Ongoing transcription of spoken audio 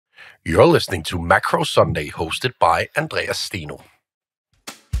You're listening to Macro Sunday, hosted by Andreas Steno.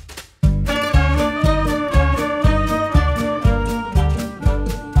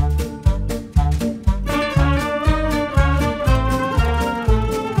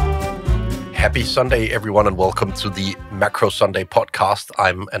 Happy Sunday, everyone, and welcome to the Macro Sunday podcast.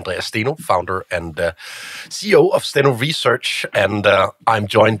 I'm Andreas Steno, founder and CEO of Steno Research, and I'm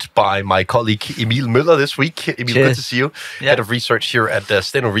joined by my colleague Emil Møller this week. Emil, good to see you. Yeah. Head of research here at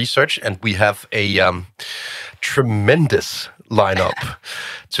Steno Research, and we have a tremendous lineup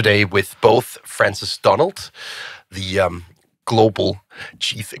today with both Francis Donald, the global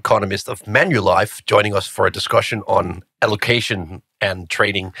Chief Economist of Manulife, joining us for a discussion on allocation and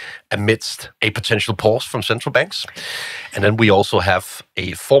trading amidst a potential pause from central banks. And then we also have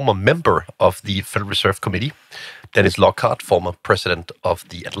a former member of the Federal Reserve Committee, Dennis Lockhart, former president of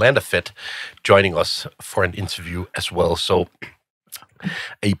the Atlanta Fed, joining us for an interview as well. So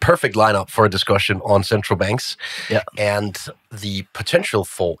a perfect lineup for a discussion on central banks and the potential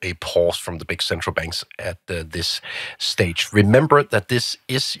for a pause from the big central banks at this stage. Remember that this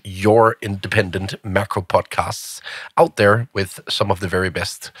is your independent macro podcasts out there with some of the very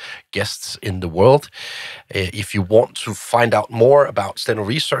best guests in the world. If you want to find out more about Steno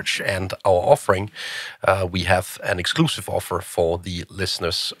Research and our offering, we have an exclusive offer for the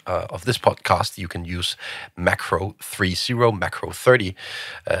listeners of this podcast. You can use Macro30, Macro30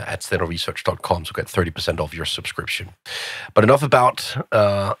 at stenoresearch.com to get 30% off your subscription. But enough about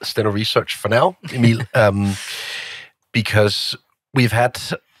Steno Research for now, Emil, because we've had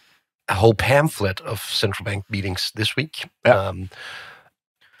a whole pamphlet of central bank meetings this week. A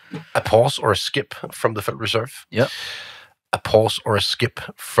pause or a skip from the Federal Reserve. A pause or a skip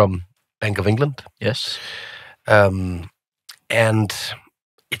from Bank of England. Yes. And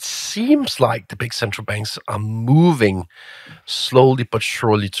it seems like the big central banks are moving slowly but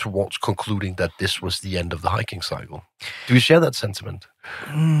surely towards concluding that this was the end of the hiking cycle. Do you share that sentiment?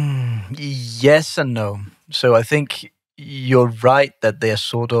 Yes and no. So I think you're right that they're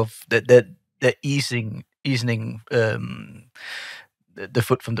sort of they're easing the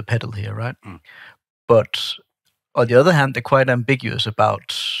foot from the pedal here, right? But on the other hand, they're quite ambiguous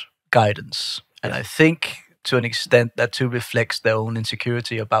about guidance, and I think, to an extent, that too reflects their own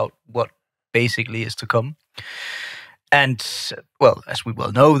insecurity about what basically is to come. And, well, as we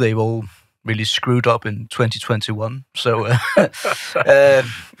well know, they've all really screwed up in 2021. So,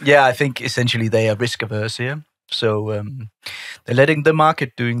 I think essentially they are risk-averse here. So they're letting the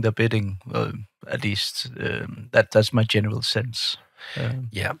market doing their bidding, at least. That's my general sense.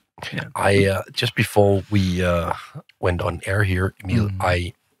 I just before we went on air here, Emil,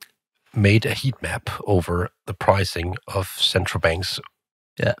 I made a heat map over the pricing of central banks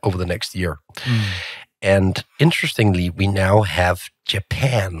over the next year. And interestingly, we now have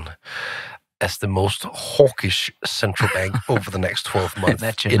Japan as the most hawkish central bank over the next 12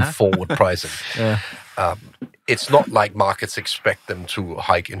 months in forward pricing. It's not like markets expect them to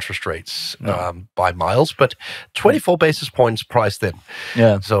hike interest rates by miles, but 24 basis points priced in.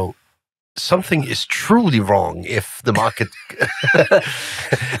 So something is truly wrong if the market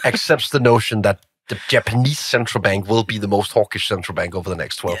accepts the notion that the Japanese central bank will be the most hawkish central bank over the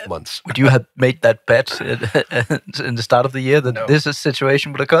next 12 months. Would you have made that bet in the start of the year that this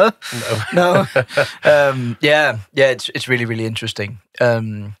situation would occur? No. It's really, really interesting.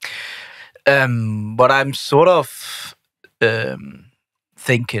 What I'm sort of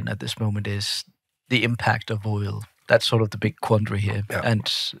thinking at this moment is the impact of oil. That's sort of the big quandary here. And,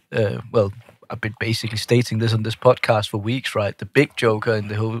 I've been basically stating this on this podcast for weeks, right? The big joker in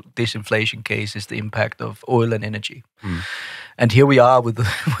the whole disinflation case is the impact of oil and energy. And here we are with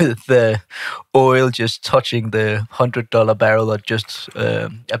the oil just touching the $100 barrel or just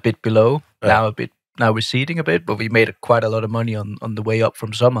a bit below, now receding a bit, but we made quite a lot of money on the way up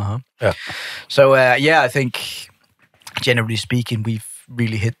from summer, So, I think, generally speaking, we've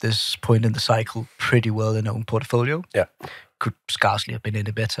really hit this point in the cycle pretty well in our own portfolio. Could scarcely have been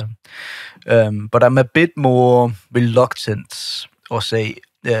any better. But I'm a bit more reluctant, or say,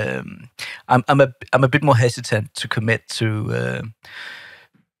 I'm a bit more hesitant to commit to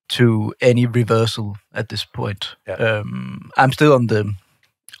any reversal at this point. I'm still on the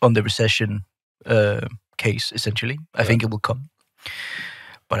recession case, essentially. I think it will come,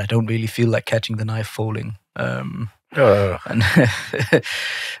 but I don't really feel like catching the knife falling. And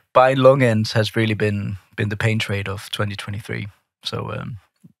buying long ends has really been the pain trade of 2023. So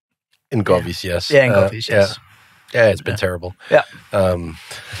in govies, yes. In govies, yes. Yeah, it's been terrible. Don't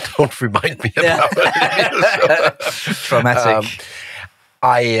remind me about it. Traumatic.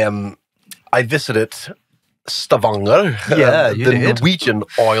 I visited Stavanger, Yeah, the Norwegian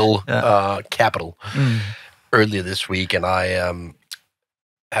oil capital, earlier this week, and I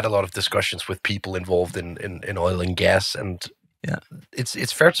had a lot of discussions with people involved in oil and gas, and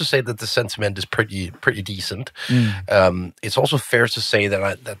it's fair to say that the sentiment is pretty decent. It's also fair to say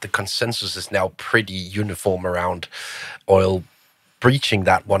that the consensus is now pretty uniform around oil breaching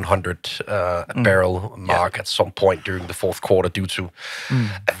that 100 barrel mark at some point during the fourth quarter due to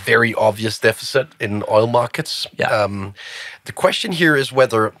a very obvious deficit in oil markets. The question here is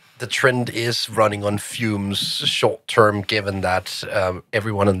whether the trend is running on fumes short term, given that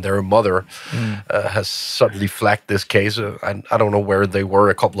everyone and their mother has suddenly flagged this case. I don't know where they were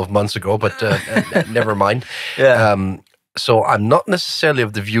a couple of months ago, but never mind. So I'm not necessarily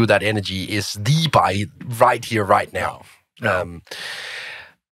of the view that energy is the buy right here, right now. No.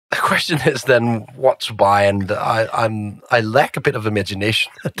 The question is then what to buy, and I lack a bit of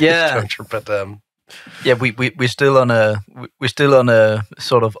imagination at this juncture, but we're still on a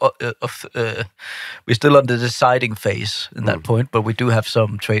sort of we're still on the deciding phase in that point, but we do have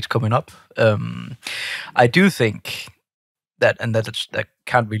some trades coming up. I do think that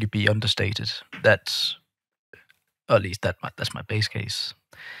can't really be understated. That, or at least that's my base case,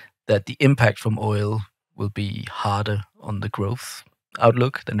 that the impact from oil will be harder on the growth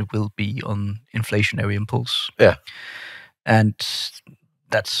outlook than it will be on inflationary impulse. And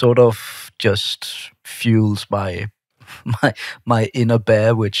that sort of just fuels my inner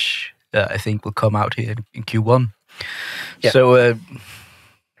bear, which I think will come out here in Q1. So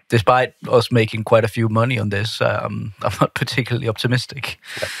despite us making quite a few money on this, I'm not particularly optimistic,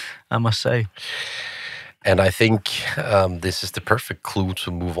 I must say. And I think this is the perfect clue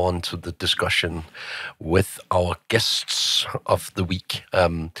to move on to the discussion with our guests of the week.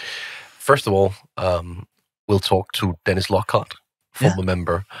 First of all, we'll talk to Dennis Lockhart, former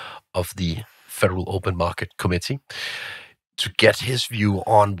member of the Federal Open Market Committee, to get his view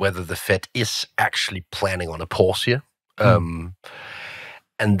on whether the Fed is actually planning on a pause here. And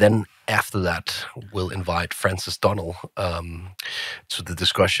then after that, we'll invite Frances Donald to the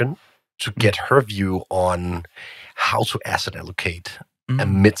discussion to get her view on how to asset allocate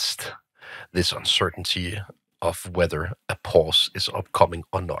amidst this uncertainty of whether a pause is upcoming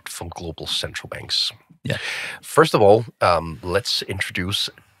or not from global central banks. First of all, let's introduce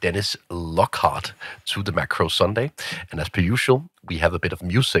Dennis Lockhart to the Macro Sunday. And as per usual, we have a bit of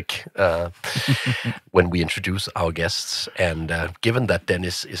music when we introduce our guests. And given that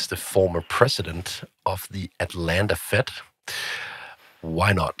Dennis is the former president of the Atlanta Fed,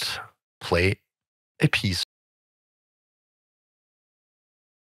 why not play a piece?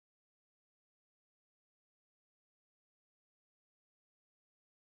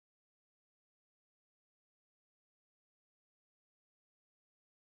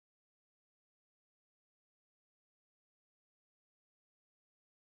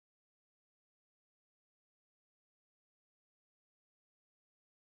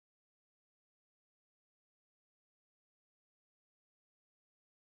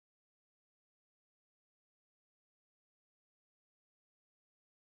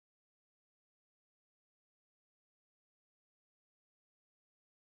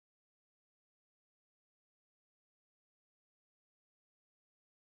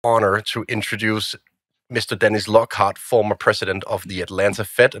 Honor to introduce Mr. Dennis Lockhart, former president of the Atlanta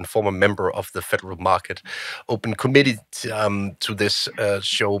Fed and former member of the Federal Market Open Committee, to this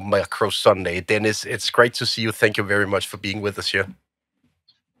show, Macro Sunday. Dennis, it's great to see you. Thank you very much for being with us here.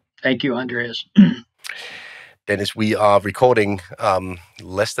 Thank you, Andreas. Dennis, we are recording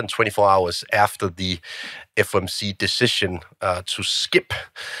less than 24 hours after the FOMC decision to skip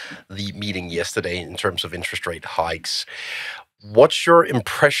the meeting yesterday in terms of interest rate hikes. What's your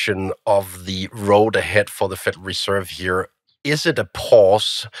impression of the road ahead for the Federal Reserve here? Is it a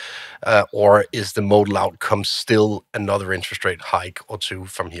pause, or is the modal outcome still another interest rate hike or two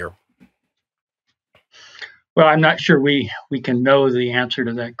from here? Well, I'm not sure we can know the answer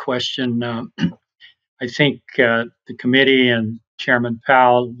to that question. I think the committee and Chairman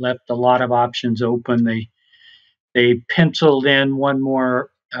Powell left a lot of options open. They penciled in one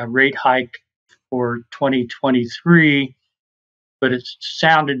more rate hike for 2023, but it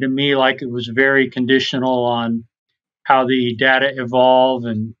sounded to me like it was very conditional on how the data evolve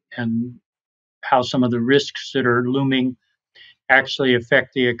and how some of the risks that are looming actually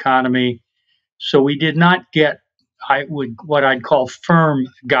affect the economy. So we did not get what I'd call firm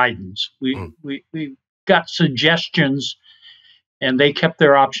guidance. We got suggestions, and they kept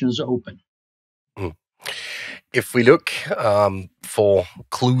their options open. If we look for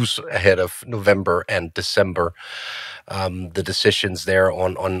clues ahead of November and December, the decisions there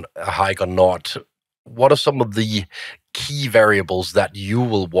on a hike or not, what are some of the key variables that you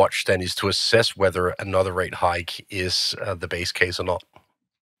will watch, Dennis, to assess whether another rate hike is the base case or not?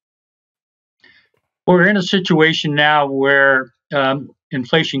 We're in a situation now where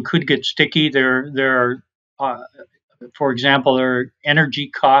inflation could get sticky. There are, for example, there are energy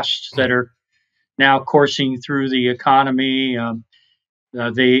costs that are now coursing through the economy.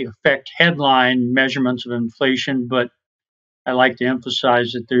 They affect headline measurements of inflation, but I like to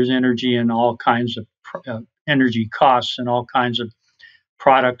emphasize that there's energy in all kinds of energy costs and all kinds of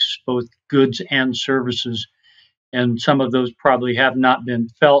products, both goods and services. And some of those probably have not been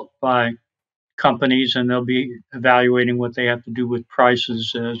felt by companies, and they'll be evaluating what they have to do with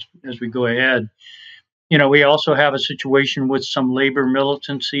prices as we go ahead. We also have a situation with some labor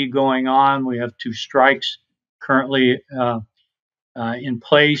militancy going on. We have 2 strikes currently in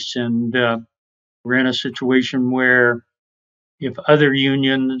place, and we're in a situation where if other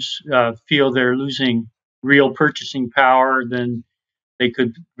unions feel they're losing real purchasing power, then they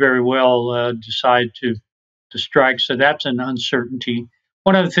could very well decide to strike. So that's an uncertainty.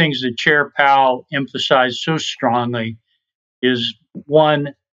 One of the things that Chair Powell emphasized so strongly is,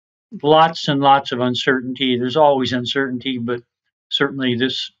 one, lots and lots of uncertainty. There's always uncertainty, but certainly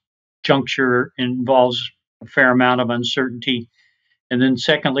this juncture involves a fair amount of uncertainty. And then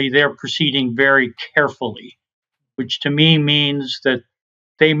secondly, they're proceeding very carefully, which to me means that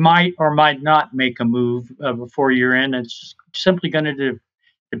they might or might not make a move before year end. It's simply going to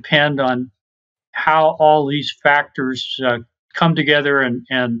depend on how all these factors come together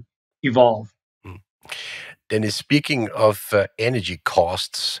and evolve. Dennis, speaking of energy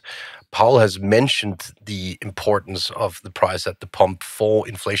costs, Powell has mentioned the importance of the price at the pump for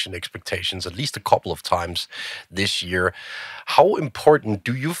inflation expectations at least a couple of times this year. How important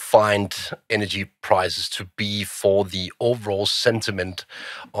do you find energy prices to be for the overall sentiment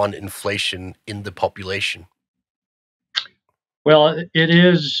on inflation in the population? Well, it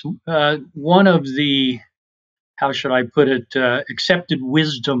is one of the, how should I put it, accepted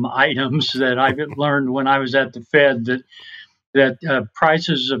wisdom items that I've learned when I was at the Fed, that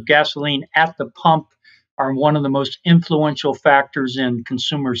prices of gasoline at the pump are one of the most influential factors in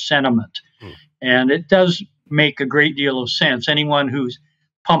consumer sentiment. And it does make a great deal of sense. Anyone who's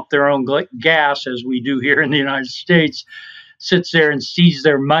pumped their own gas, as we do here in the United States, sits there and sees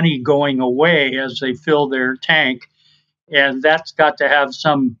their money going away as they fill their tank. And that's got to have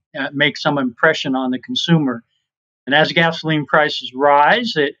make some impression on the consumer. And as gasoline prices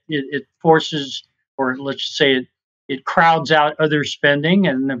rise, it forces, or let's say it crowds out other spending,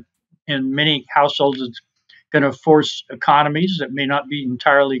 and in many households it's going to force economies that may not be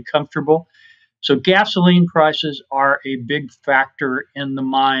entirely comfortable. So gasoline prices are a big factor in the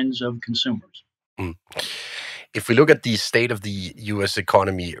minds of consumers. If we look at the state of the U.S.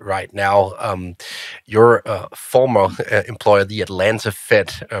 economy right now, your former employer, the Atlanta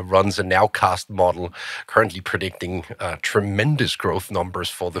Fed, runs a nowcast model currently predicting tremendous growth numbers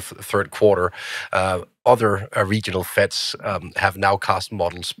for the third quarter. Other regional Feds have nowcast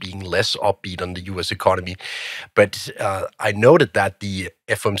models being less upbeat on the U.S. economy. But I noted that the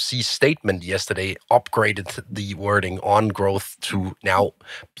FOMC statement yesterday upgraded the wording on growth to now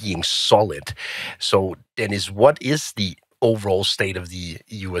being solid. So, Dennis, what is the overall state of the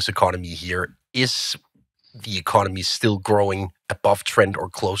U.S. economy here? Is the economy still growing above trend or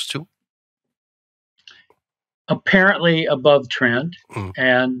close to? Apparently above trend,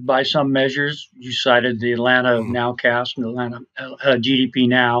 and by some measures, you cited the Atlanta nowcast and Atlanta GDP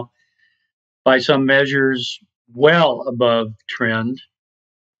now. By some measures, well above trend.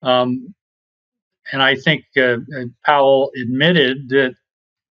 And I think Powell admitted that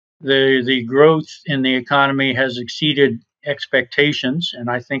the growth in the economy has exceeded expectations, and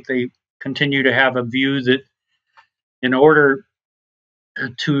I think they continue to have a view that in order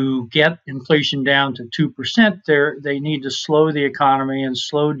to get inflation down to 2%, they need to slow the economy and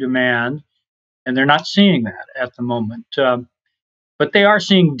slow demand, and they're not seeing that at the moment. But they are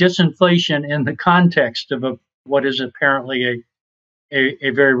seeing disinflation in the context of what is apparently a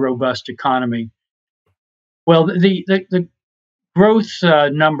very robust economy. Well, the growth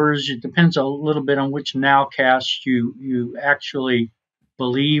numbers, it depends a little bit on which nowcast you actually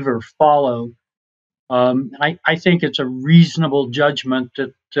believe or follow. I think it's a reasonable judgment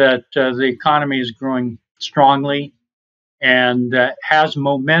that the economy is growing strongly and has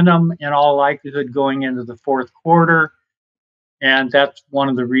momentum in all likelihood going into the fourth quarter. And that's one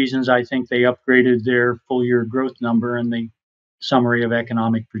of the reasons I think they upgraded their full year growth number in the summary of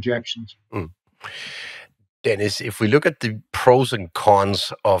economic projections. Dennis, if we look at the pros and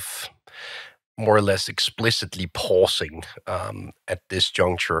cons of more or less explicitly pausing at this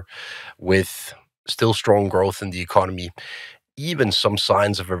juncture with still strong growth in the economy, even some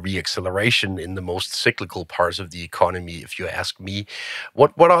signs of a reacceleration in the most cyclical parts of the economy, if you ask me.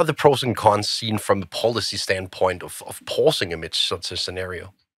 What are the pros and cons seen from a policy standpoint of pausing amidst such a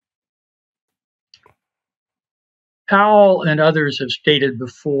scenario? Powell and others have stated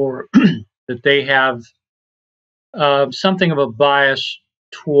before that they have something of a bias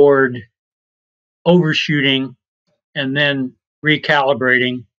toward overshooting and then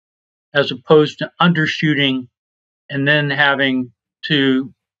recalibrating, as opposed to undershooting and then having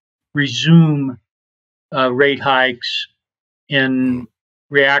to resume rate hikes in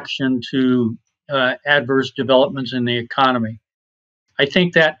reaction to adverse developments in the economy. I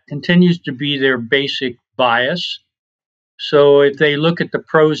think that continues to be their basic bias. So if they look at the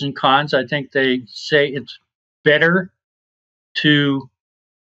pros and cons, I think they say it's better to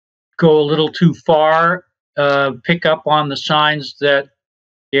go a little too far, pick up on the signs that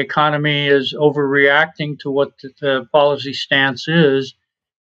the economy is overreacting to what the policy stance is,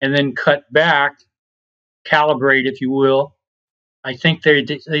 and then cut back, calibrate, if you will. I think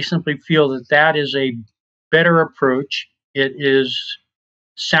they simply feel that that is a better approach. It is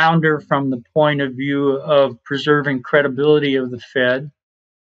sounder from the point of view of preserving credibility of the Fed,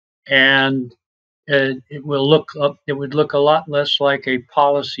 and it would look a lot less like a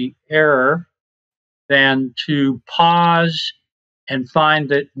policy error than to pause and find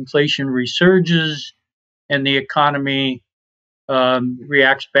that inflation resurges and the economy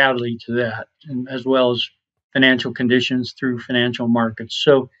reacts badly to that, and as well as financial conditions through financial markets.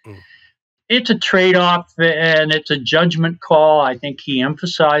 So it's a trade-off and it's a judgment call. I think he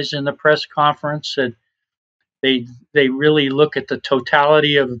emphasized in the press conference that they really look at the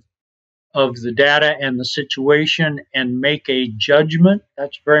totality of the data and the situation and make a judgment.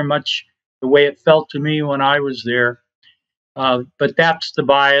 That's very much the way it felt to me when I was there. But that's the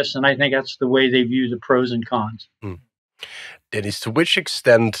bias, and I think that's the way they view the pros and cons. Dennis, to which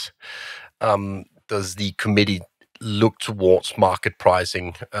extent does the committee look towards market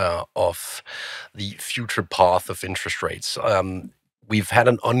pricing of the future path of interest rates? We've had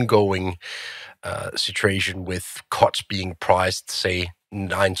an ongoing situation with cuts being priced, say,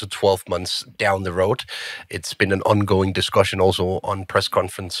 9 to 12 months down the road. It's been an ongoing discussion also on press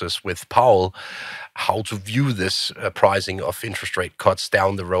conferences with Powell, how to view this pricing of interest rate cuts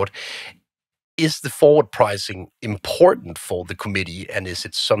down the road. Is the forward pricing important for the committee, and is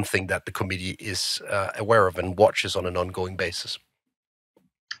it something that the committee is aware of and watches on an ongoing basis?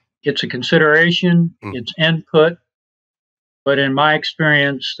 It's a consideration, it's input, but in my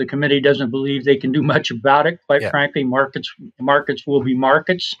experience, the committee doesn't believe they can do much about it. Quite frankly, markets will be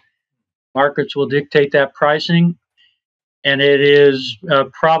markets. Markets will dictate that pricing, and it is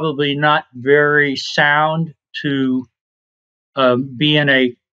probably not very sound to be in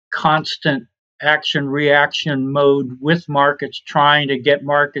a constant action-reaction mode with markets, trying to get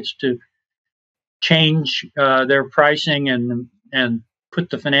markets to change their pricing and put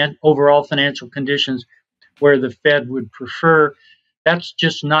the overall financial conditions where the Fed would prefer. That's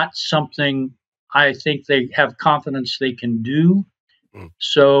just not something I think they have confidence they can do.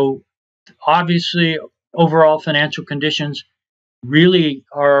 So obviously, overall financial conditions really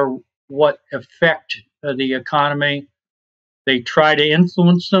are what affect the economy. They try to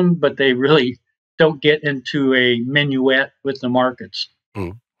influence them, but they really don't get into a minuet with the markets.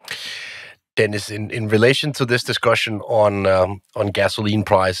 Dennis, in relation to this discussion on gasoline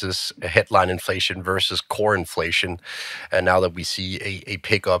prices, headline inflation versus core inflation, and now that we see a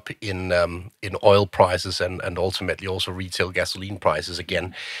pickup in oil prices and ultimately also retail gasoline prices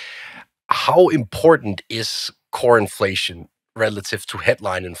again, how important is core inflation relative to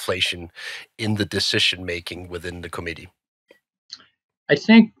headline inflation in the decision making within the committee? I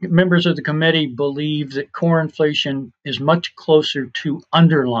think members of the committee believe that core inflation is much closer to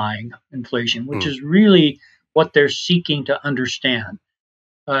underlying inflation, which is really what they're seeking to understand.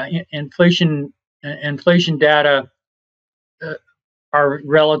 Inflation data are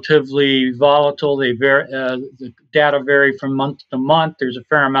relatively volatile. They vary. The data vary from month to month. There's a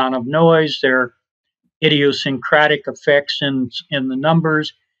fair amount of noise. There are idiosyncratic effects in the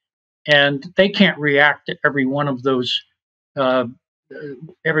numbers, and they can't react to every one of those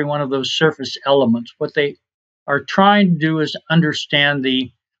surface elements. What they are trying to do is understand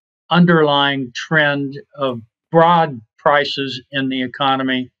the underlying trend of broad prices in the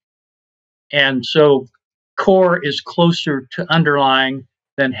economy. And so core is closer to underlying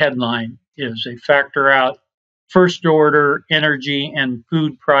than headline is. They factor out first order energy and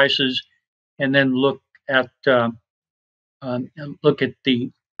food prices and then look at the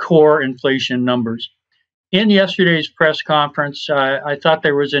core inflation numbers. In yesterday's press conference, I thought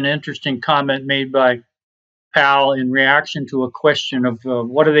there was an interesting comment made by Powell in reaction to a question of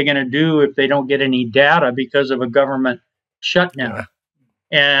what are they going to do if they don't get any data because of a government shutdown.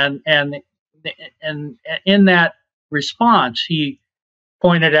 And in that response, he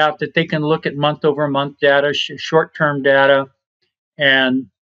pointed out that they can look at month-over-month data, short-term data, and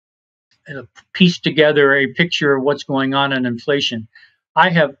piece together a picture of what's going on in inflation. I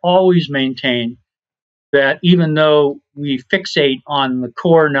have always maintained that even though we fixate on the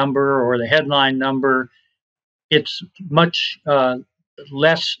core number or the headline number, it's much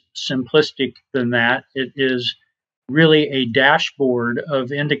less simplistic than that. It is really a dashboard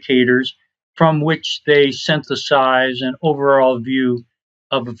of indicators from which they synthesize an overall view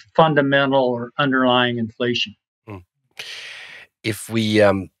of a fundamental or underlying inflation. If we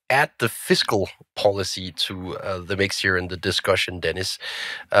add the fiscal policy to the mix here in the discussion, Dennis,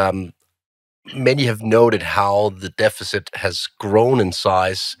 many have noted how the deficit has grown in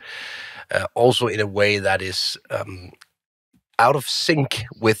size, also in a way that is out of sync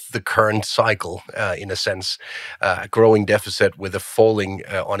with the current cycle, in a sense, growing deficit with a falling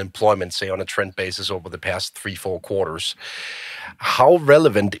unemployment, say on a trend basis over the past 3-4 quarters. How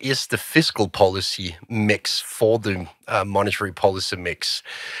relevant is the fiscal policy mix for the monetary policy mix?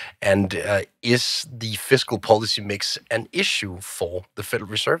 And is the fiscal policy mix an issue for the Federal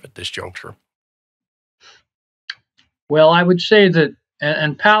Reserve at this juncture? Well, I would say that,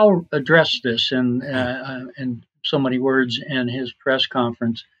 and Powell addressed this in so many words in his press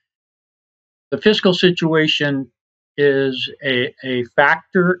conference. The fiscal situation is a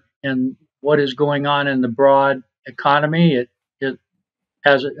factor in what is going on in the broad economy. It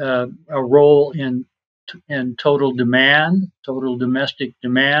has a role in total demand, total domestic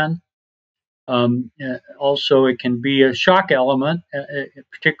demand. Also, it can be a shock element,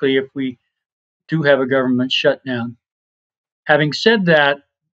 particularly if we do have a government shutdown. Having said that,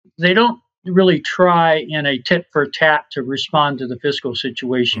 they don't really try in a tit for tat to respond to the fiscal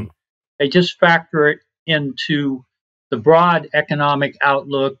situation. They just factor it into the broad economic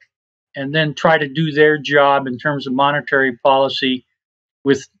outlook and then try to do their job in terms of monetary policy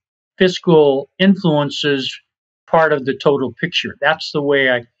with fiscal influences part of the total picture. That's the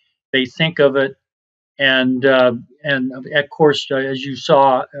way they think of it. And of course, as you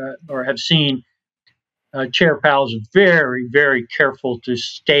saw or have seen, Chair Powell is very, very careful to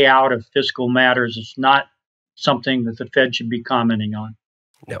stay out of fiscal matters. It's not something that the Fed should be commenting on.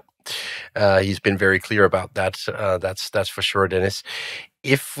 No, he's been very clear about that. That's for sure, Dennis.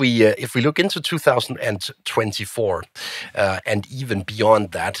 If we look into 2024 and even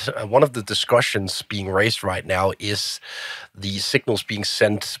beyond that, one of the discussions being raised right now is the signals being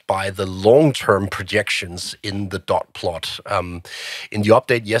sent by the long-term projections in the dot plot. In the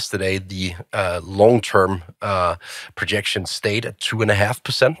update yesterday, the long-term projection stayed at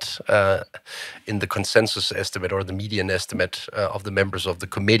 2.5% in the consensus estimate or the median estimate of the members of the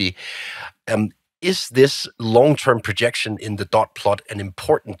committee. Is this long-term projection in the dot plot an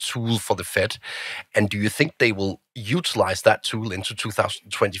important tool for the Fed? And do you think they will utilize that tool into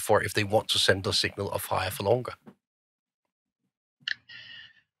 2024 if they want to send a signal of higher for longer?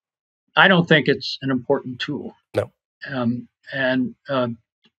 I don't think it's an important tool. No. And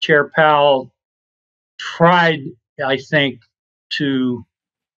Chair Powell tried, I think, to,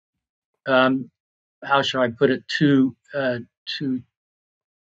 how shall I put it, to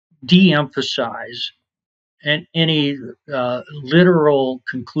de-emphasize any literal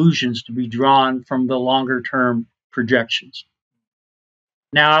conclusions to be drawn from the longer-term projections.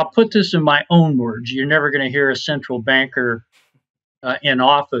 Now, I'll put this in my own words. You're never going to hear a central banker in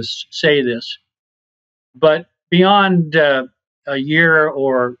office say this. But beyond a year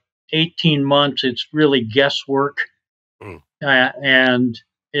or 18 months, it's really guesswork. And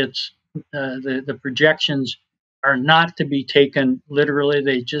it's the projections are not to be taken literally.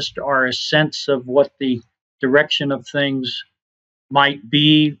 They just are a sense of what the direction of things might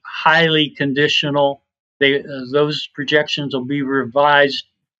be, highly conditional. Those projections will be revised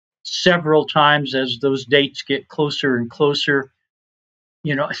several times as those dates get closer and closer.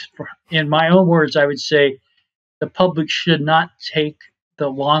 You know, in my own words, I would say the public should not take the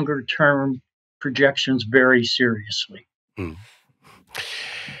longer term projections very seriously.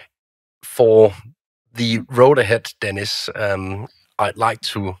 For the road ahead, Dennis, I'd like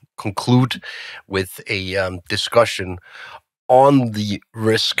to conclude with a discussion on the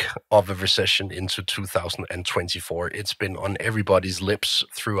risk of a recession into 2024. It's been on everybody's lips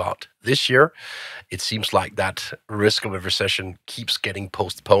throughout this year. It seems like that risk of a recession keeps getting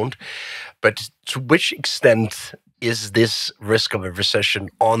postponed. But to which extent is this risk of a recession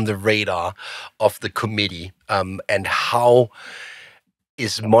on the radar of the committee, and how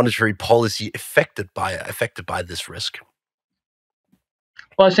is monetary policy affected by this risk?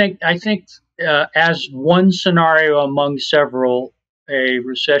 Well, I think as one scenario among several, a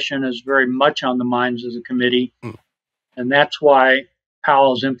recession is very much on the minds of the committee, and that's why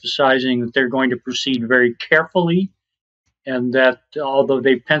Powell's emphasizing that they're going to proceed very carefully, and that although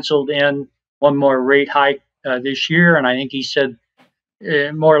they penciled in one more rate hike this year, and I think he said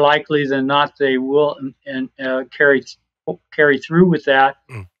more likely than not they will and carry through with that.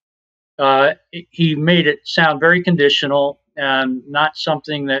 He made it sound very conditional and not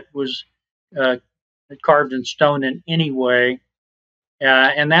something that was carved in stone in any way.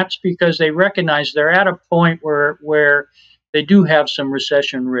 And that's because they recognize they're at a point where they do have some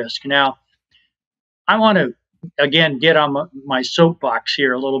recession risk. Now, I want to, again, get on my soapbox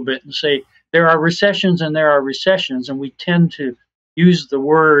here a little bit and say there are recessions and there are recessions, and we tend to use the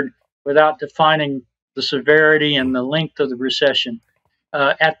word without defining the severity and the length of the recession.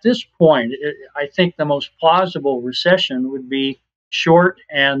 At this point, I think the most plausible recession would be short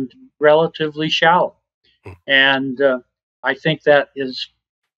and relatively shallow. And I think that is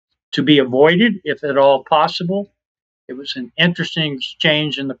to be avoided if at all possible. It was an interesting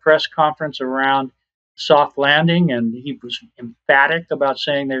exchange in the press conference around soft landing, and he was emphatic about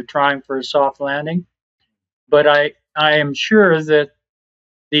saying they're trying for a soft landing. But I am sure that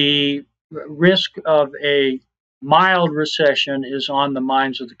the risk of a mild recession is on the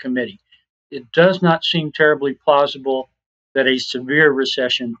minds of the committee. It does not seem terribly plausible that a severe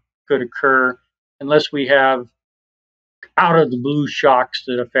recession could occur unless we have out of the blue shocks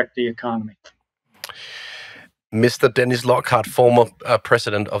that affect the economy. Mr. Dennis Lockhart, former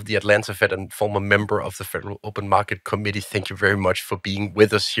president of the Atlanta Fed and former member of the Federal Open Market Committee, thank you very much for being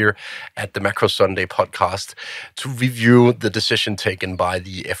with us here at the Macro Sunday podcast to review the decision taken by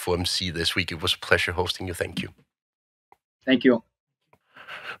the FOMC this week. It was a pleasure hosting you. Thank you. Thank you.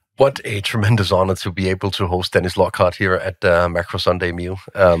 What a tremendous honor to be able to host Dennis Lockhart here at Macro Sunday, Emil.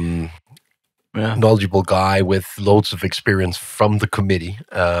 Knowledgeable guy with loads of experience from the committee.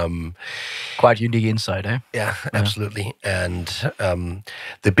 Quite unique insight, eh? Yeah, absolutely. And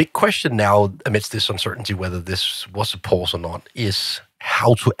the big question now, amidst this uncertainty, whether this was a pause or not, is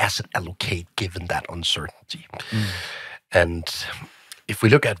how to asset allocate given that uncertainty. And if we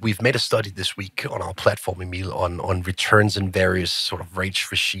look at, we've made a study this week on our platform, Emil, on returns in various sort of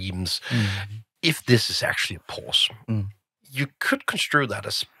rates regimes. If this is actually a pause, you could construe that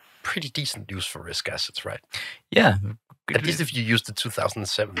as pretty decent news for risk assets, right? Yeah. At least if you use the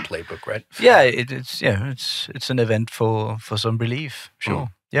 2007 playbook, right? Yeah, it's an event for some relief,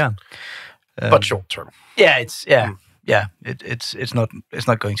 sure. Yeah. But short term. Yeah, it's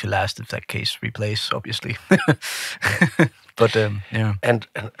not going to last if that case replays, obviously. But yeah. And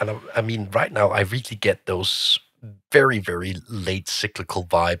I mean, right now I really get those very, very late cyclical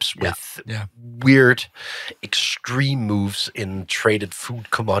vibes with weird, extreme moves in traded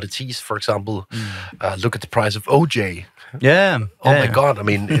food commodities. For example, look at the price of OJ. Yeah. Oh my God! I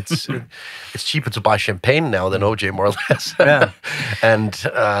mean, it's cheaper to buy champagne now than OJ, more or less. Yeah. And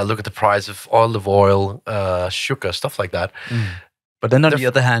look at the price of olive oil, sugar, stuff like that. But then on the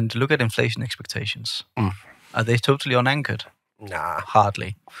other hand, look at inflation expectations. Are they totally unanchored? Nah,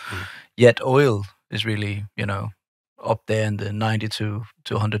 hardly. Yet oil is really, up there in the $90 to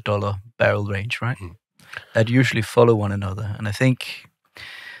 $100 barrel range, right? That usually follow one another. And I think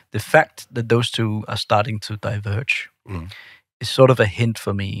the fact that those two are starting to diverge is sort of a hint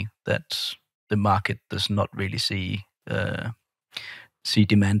for me that the market does not really see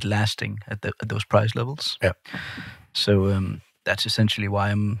demand lasting at those price levels. Yeah. So that's essentially why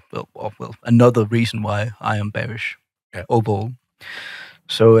I'm, another reason why I am bearish overall.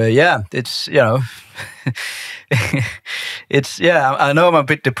 So it's I know I'm a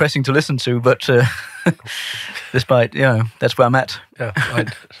bit depressing to listen to, but despite that's where I'm at. Yeah,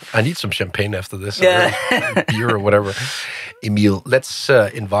 I need some champagne after this, beer or whatever. Emil, let's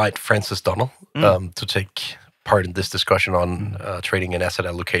invite Francis Donald to take part in this discussion on trading and asset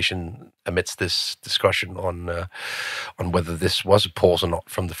allocation amidst this discussion on whether this was a pause or not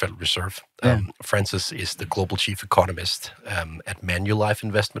from the Federal Reserve. Francis is the global chief economist at Manulife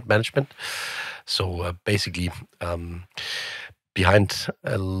Investment Management. So basically behind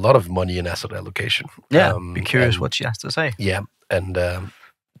a lot of money in asset allocation. Be curious what she has to say. Yeah, and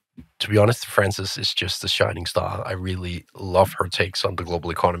To be honest, Frances is just a shining star. I really love her takes on the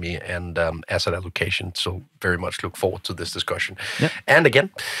global economy and asset allocation. So very much look forward to this discussion. Yep. And again,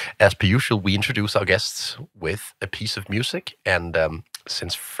 as per usual, we introduce our guests with a piece of music. And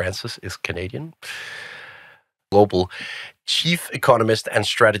since Frances is Canadian, global Chief Economist and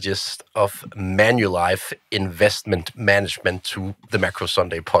Strategist of Manulife Investment Management, to the Macro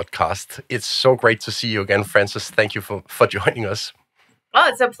Sunday podcast. It's so great to see you again, Frances. Thank you for joining us. Well,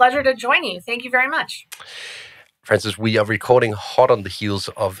 it's a pleasure to join you. Thank you very much. Frances, we are recording hot on the heels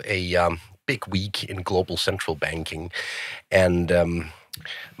of a big week in global central banking. And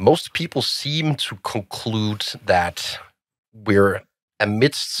most people seem to conclude that we're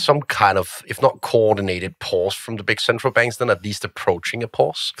amidst some kind of, if not coordinated pause from the big central banks, then at least approaching a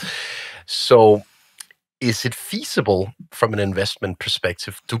pause. So is it feasible from an investment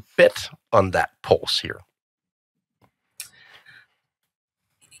perspective to bet on that pause here?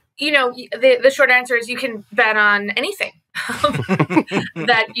 You know, the short answer is you can bet on anything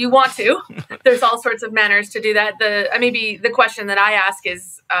that you want to. There's all sorts of manners to do that. Maybe the question that I ask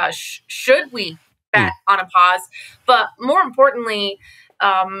is, should we bet on a pause? But more importantly,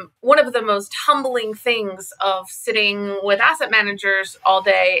 one of the most humbling things of sitting with asset managers all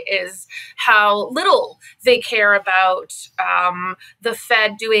day is how little they care about the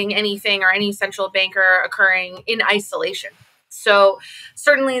Fed doing anything or any central banker occurring in isolation. So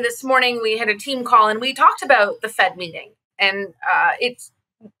certainly this morning we had a team call and we talked about the Fed meeting, and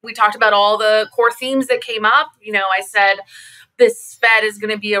we talked about all the core themes that came up. You know, I said this Fed is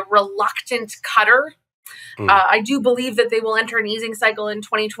going to be a reluctant cutter. I do believe that they will enter an easing cycle in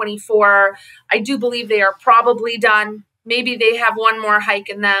 2024. I do believe they are probably done. Maybe they have one more hike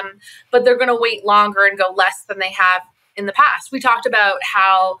in them, but they're going to wait longer and go less than they have in the past. We talked about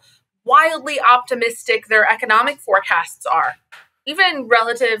how wildly optimistic their economic forecasts are, even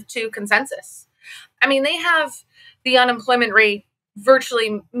relative to consensus. I mean, they have the unemployment rate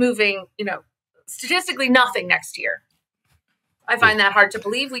virtually moving, statistically nothing next year. I find that hard to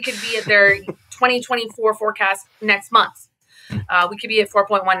believe. We could be at their 2024 forecast next month. We could be at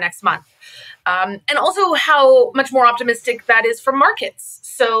 4.1 next month. And also how much more optimistic that is for markets.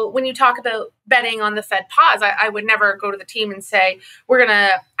 So when you talk about betting on the Fed pause, I would never go to the team and say, we're going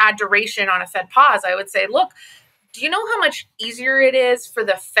to add duration on a Fed pause. I would say, look, do you know how much easier it is for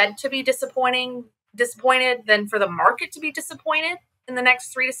the Fed to be disappointed than for the market to be disappointed in the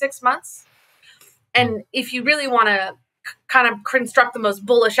next 3 to 6 months? And if you really want to kind of construct the most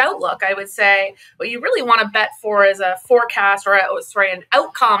bullish outlook, I would say what you really want to bet for is a forecast an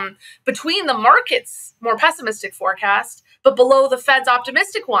outcome between the market's more pessimistic forecast, but below the Fed's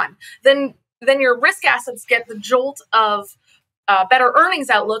optimistic one. Then your risk assets get the jolt of better earnings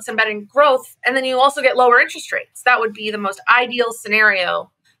outlooks and better growth, and then you also get lower interest rates. That would be the most ideal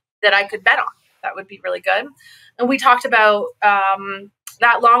scenario that I could bet on. That would be really good. And we talked about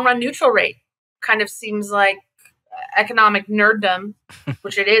that long run neutral rate. Kind of seems like economic nerddom,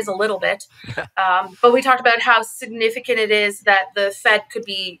 which it is a little bit. But we talked about how significant it is that the Fed could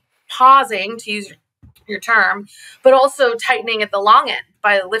be pausing, to use your term, but also tightening at the long end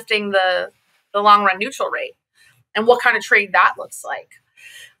by lifting the long run neutral rate, and what kind of trade that looks like.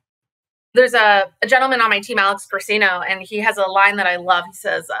 There's a gentleman on my team, Alex Steno, and he has a line that I love. He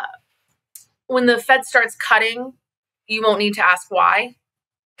says, when the Fed starts cutting, you won't need to ask why.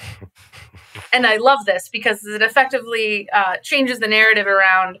 And I love this because it effectively changes the narrative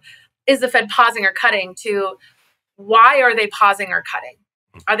around, is the Fed pausing or cutting, to why are they pausing or cutting?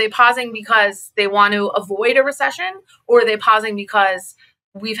 Are they pausing because they want to avoid a recession, or are they pausing because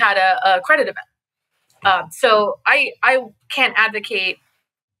we've had a credit event? So I can't advocate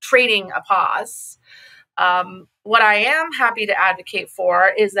trading a pause. What I am happy to advocate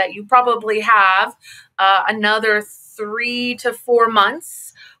for is that you probably have another 3 to 4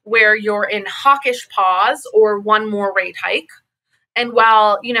 months where you're in hawkish pause or one more rate hike. And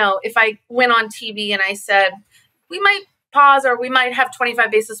while, if I went on TV and I said, we might pause or we might have 25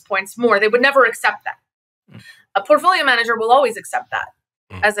 basis points more, they would never accept that. A portfolio manager will always accept that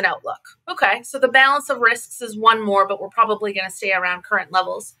as an outlook. Okay, so the balance of risks is one more, but we're probably going to stay around current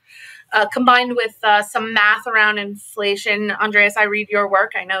levels. Combined with some math around inflation. Andreas, I read your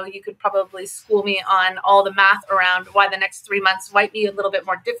work. I know you could probably school me on all the math around why the next 3 months might be a little bit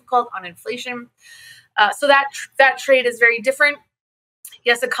more difficult on inflation. So that trade is very different.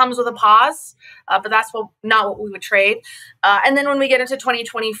 Yes, it comes with a pause, but that's not what we would trade. And then when we get into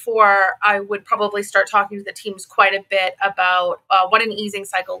 2024, I would probably start talking to the teams quite a bit about what an easing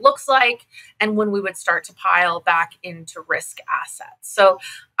cycle looks like and when we would start to pile back into risk assets. So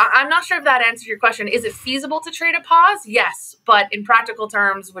I'm not sure if that answered your question. Is it feasible to trade a pause? Yes. But in practical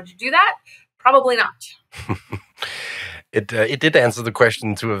terms, would you do that? Probably not. It did answer the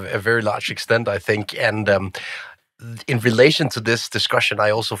question to a very large extent, I think. And in relation to this discussion,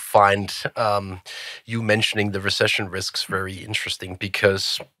 I also find you mentioning the recession risks very interesting,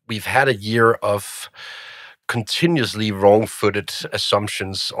 because we've had a year of continuously wrong-footed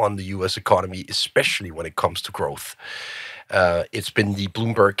assumptions on the U.S. economy, especially when it comes to growth. It's been the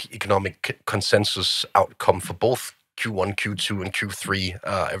Bloomberg economic consensus outcome for both Q1, Q2, and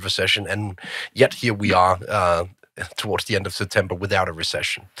Q3 a recession, and yet here we are towards the end of September without a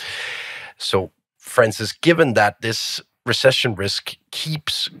recession. So, Francis, given that this recession risk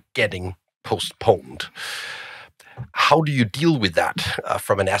keeps getting postponed, how do you deal with that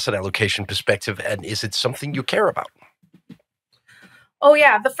from an asset allocation perspective, and is it something you care about? Oh,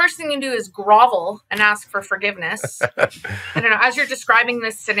 yeah. The first thing you do is grovel and ask for forgiveness. I don't know. As you're describing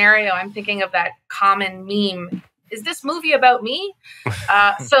this scenario, I'm thinking of that common meme. Is this movie about me?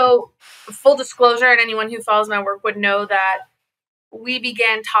 So full disclosure, and anyone who follows my work would know that we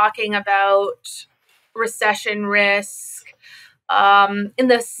began talking about recession risk in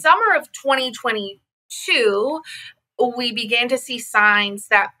the summer of 2022. We began to see signs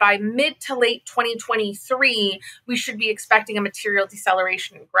that by mid to late 2023, we should be expecting a material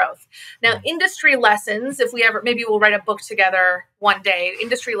deceleration in growth. Now, industry lessons, if we ever, maybe we'll write a book together one day,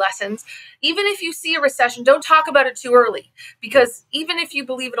 industry lessons, even if you see a recession, don't talk about it too early, because even if you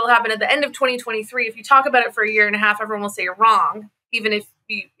believe it'll happen at the end of 2023, if you talk about it for a year and a half, everyone will say you're wrong, even if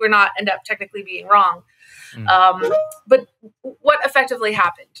we're not end up technically being wrong. But what effectively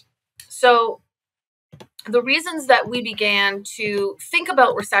happened? So the reasons that we began to think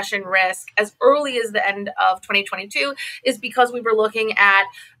about recession risk as early as the end of 2022 is because we were looking at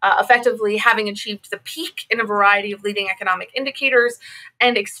effectively having achieved the peak in a variety of leading economic indicators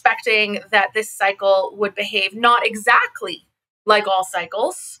and expecting that this cycle would behave not exactly like all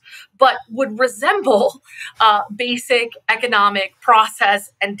cycles, but would resemble basic economic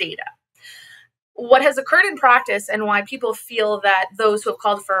process and data. What has occurred in practice, and why people feel that those who have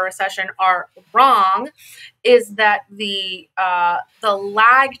called for a recession are wrong, is that the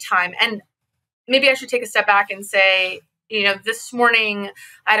lag time, and maybe I should take a step back and say, this morning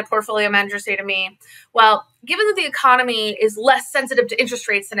I had a portfolio manager say to me, well, given that the economy is less sensitive to interest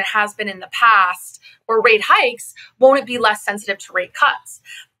rates than it has been in the past, or rate hikes, won't it be less sensitive to rate cuts?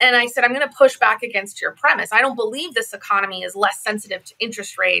 And I said, I'm going to push back against your premise. I don't believe this economy is less sensitive to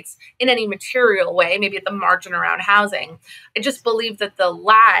interest rates in any material way, maybe at the margin around housing. I just believe that the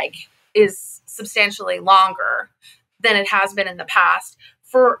lag is substantially longer than it has been in the past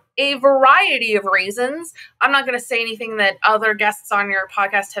for a variety of reasons. I'm not going to say anything that other guests on your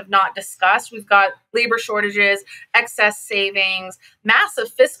podcast have not discussed. We've got labor shortages, excess savings, massive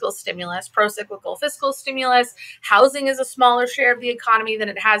fiscal stimulus, pro-cyclical fiscal stimulus. Housing is a smaller share of the economy than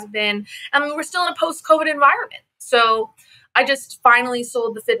it has been. And we're still in a post-COVID environment. So I just finally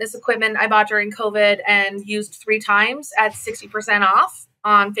sold the fitness equipment I bought during COVID and used 3 times at 60% off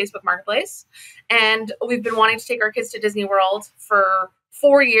on Facebook Marketplace. And we've been wanting to take our kids to Disney World for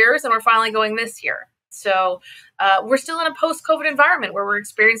 4 years, and we're finally going this year. So we're still in a post-COVID environment where we're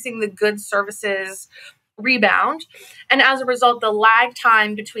experiencing the goods services rebound. And as a result, the lag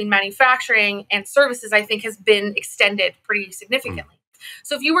time between manufacturing and services, I think, has been extended pretty significantly.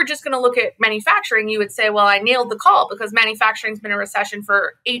 So if you were just going to look at manufacturing, you would say, well, I nailed the call because manufacturing's been in a recession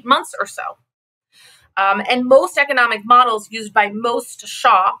for 8 months or so. And most economic models used by most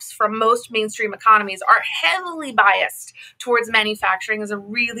shops from most mainstream economies are heavily biased towards manufacturing as a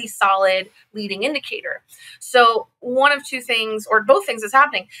really solid leading indicator. So one of two things, or both things, is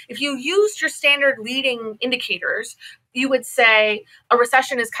happening. If you used your standard leading indicators, you would say a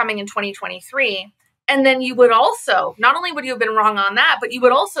recession is coming in 2023. And then you would also, not only would you have been wrong on that, but you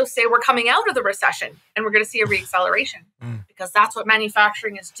would also say we're coming out of the recession and we're going to see a reacceleration because that's what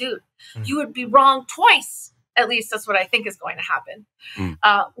manufacturing is due. You would be wrong twice. At least that's what I think is going to happen.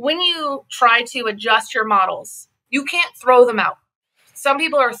 When you try to adjust your models, you can't throw them out. Some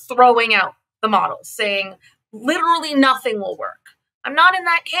people are throwing out the models, saying literally nothing will work. I'm not in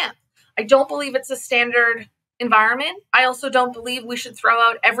that camp. I don't believe it's a standard environment. I also don't believe we should throw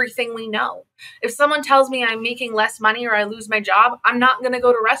out everything we know. If someone tells me I'm making less money or I lose my job, I'm not going to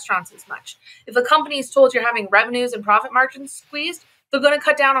go to restaurants as much. If a company is told you're having revenues and profit margins squeezed, they're going to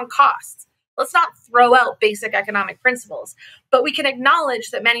cut down on costs. Let's not throw out basic economic principles, but we can acknowledge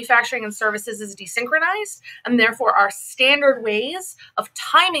that manufacturing and services is desynchronized, and therefore our standard ways of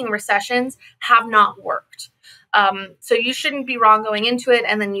timing recessions have not worked. So you shouldn't be wrong going into it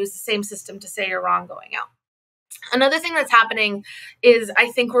and then use the same system to say you're wrong going out. Another thing that's happening is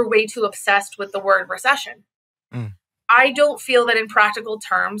I think we're way too obsessed with the word recession. I don't feel that in practical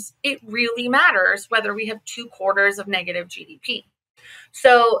terms, it really matters whether we have 2 quarters of negative GDP.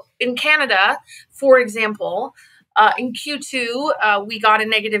 So in Canada, for example, in Q2, we got a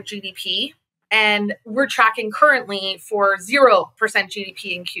negative GDP, and we're tracking currently for 0%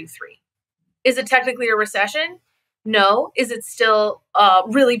 GDP in Q3. Is it technically a recession? No. Is it still a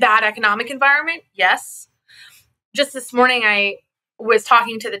really bad economic environment? Yes. Just this morning, I was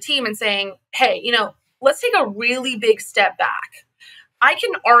talking to the team and saying, hey, let's take a really big step back. I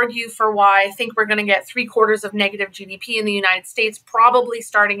can argue for why I think we're going to get 3 quarters of negative GDP in the United States, probably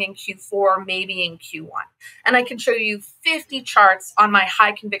starting in Q4, maybe in Q1. And I can show you 50 charts on my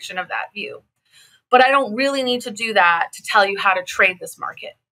high conviction of that view. But I don't really need to do that to tell you how to trade this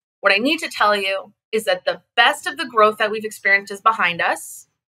market. What I need to tell you is that the best of the growth that we've experienced is behind us.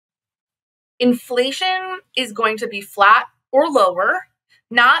 Inflation is going to be flat or lower,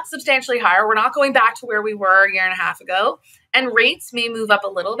 not substantially higher. We're not going back to where we were a year and a half ago. And rates may move up a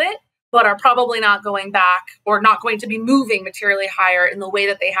little bit, but are probably not going back or not going to be moving materially higher in the way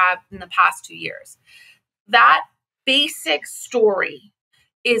that they have in the past 2 years. That basic story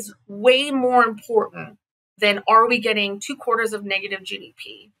is way more important than are we getting 2 quarters of negative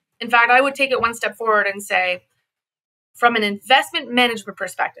GDP. In fact, I would take it one step forward and say, from an investment management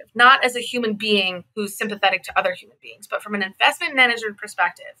perspective, not as a human being who's sympathetic to other human beings, but from an investment management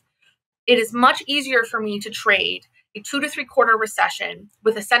perspective, it is much easier for me to trade a 2 to 3 quarter recession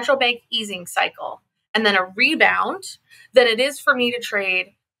with a central bank easing cycle and then a rebound than it is for me to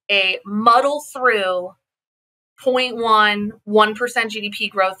trade a muddle through 0.1% GDP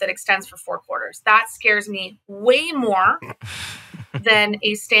growth that extends for 4 quarters. That scares me way more than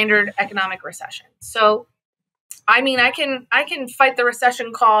a standard economic recession. So, I mean, I can fight the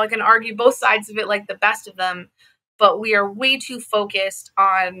recession call. I can argue both sides of it like the best of them, but we are way too focused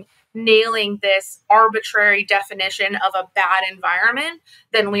on nailing this arbitrary definition of a bad environment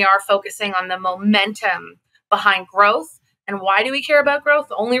than we are focusing on the momentum behind growth. And why do we care about growth?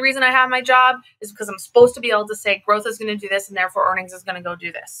 The only reason I have my job is because I'm supposed to be able to say growth is going to do this and therefore earnings is going to go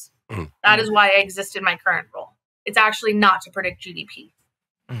do this. That is why I exist in my current role. It's actually not to predict GDP.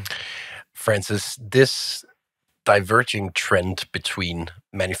 Francis, this diverging trend between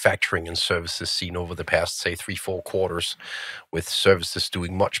manufacturing and services seen over the past, say, 3-4 quarters, with services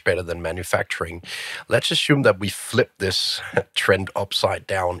doing much better than manufacturing. Let's assume that we flip this trend upside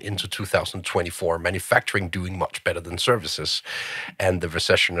down into 2024, manufacturing doing much better than services, and the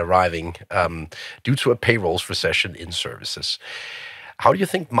recession arriving due to a payrolls recession in services. How do you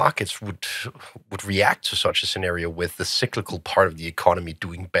think markets would react to such a scenario with the cyclical part of the economy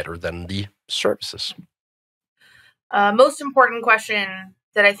doing better than the services? Most important question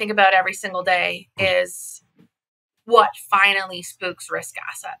that I think about every single day is what finally spooks risk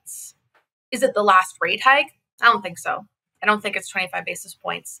assets? Is it the last rate hike? I don't think so. I don't think it's 25 basis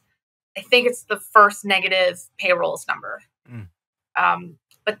points. I think it's the first negative payrolls number.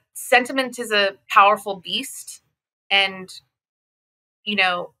 But sentiment is a powerful beast. And,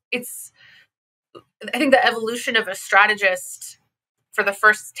 I think the evolution of a strategist for the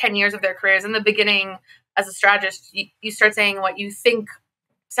first 10 years of their careers, in the beginning, as a strategist, you start saying what you think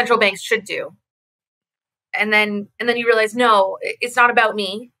central banks should do. And then you realize, no, it's not about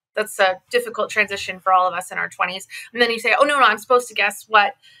me. That's a difficult transition for all of us in our 20s. And then you say, oh, no, I'm supposed to guess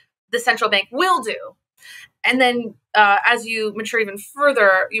what the central bank will do. And then as you mature even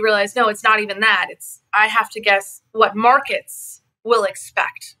further, you realize, no, it's not even that. I have to guess what markets will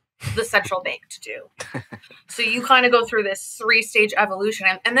expect the central bank to do. So you kind of go through this 3-stage evolution.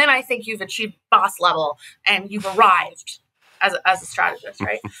 And then I think you've achieved boss level and you've arrived as a strategist,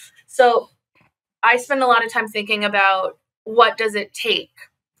 right? So I spend a lot of time thinking about what does it take?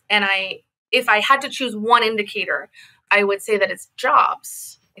 And if I had to choose one indicator, I would say that it's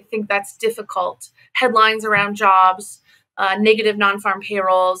jobs. I think that's difficult. Headlines around jobs, negative non-farm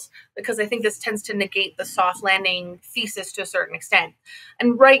payrolls, because I think this tends to negate the soft landing thesis to a certain extent.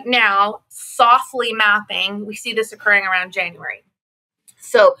 And right now, softly mapping, we see this occurring around January.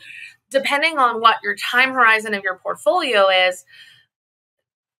 So depending on what your time horizon of your portfolio is,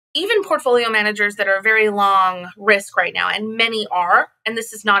 even portfolio managers that are very long risk right now, and many are, and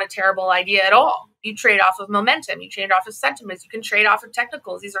this is not a terrible idea at all. You trade off of momentum. You trade off of sentiments. You can trade off of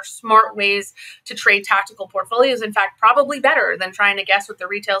technicals. These are smart ways to trade tactical portfolios. In fact, probably better than trying to guess what the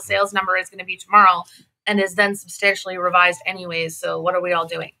retail sales number is going to be tomorrow and is then substantially revised anyways. So what are we all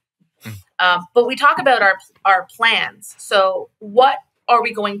doing? But we talk about our plans. So what are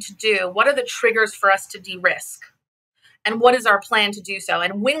we going to do? What are the triggers for us to de-risk? And what is our plan to do so?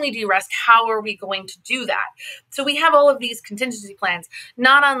 And when we de-risk, how are we going to do that? So we have all of these contingency plans,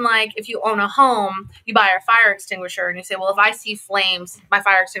 not unlike if you own a home, you buy a fire extinguisher and you say, well, if I see flames, my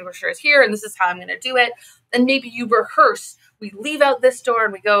fire extinguisher is here and this is how I'm going to do it. And maybe you rehearse. We leave out this door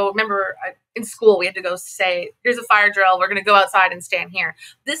and we go, remember in school, we had to go say, here's a fire drill. We're going to go outside and stand here.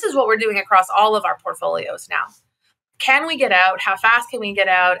 This is what we're doing across all of our portfolios now. Can we get out? How fast can we get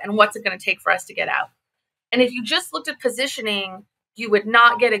out? And what's it going to take for us to get out? And if you just looked at positioning, you would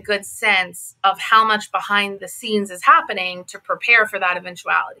not get a good sense of how much behind the scenes is happening to prepare for that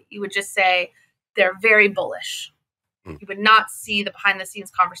eventuality. You would just say they're very bullish. You would not see the behind the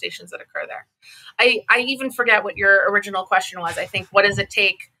scenes conversations that occur there. I even forget what your original question was. I think, what does it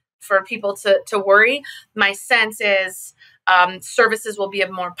take for people to worry? My sense is services will be a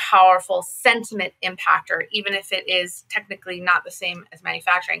more powerful sentiment impactor, even if it is technically not the same as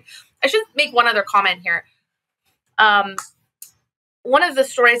manufacturing. I should make one other comment here. One of the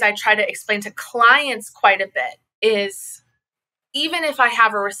stories I try to explain to clients quite a bit is, even if I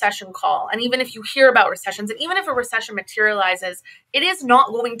have a recession call, and even if you hear about recessions, and even if a recession materializes, it is not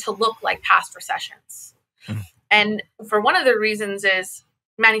going to look like past recessions. And for one of the reasons is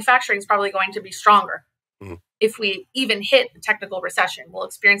manufacturing is probably going to be stronger. If we even hit a technical recession, we'll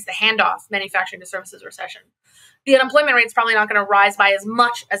experience the handoff, manufacturing to services recession. The unemployment rate is probably not going to rise by as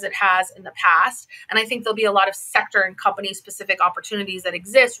much as it has in the past. And I think there'll be a lot of sector and company-specific opportunities that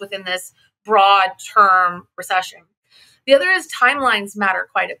exist within this broad-term recession. The other is timelines matter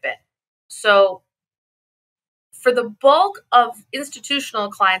quite a bit. So for the bulk of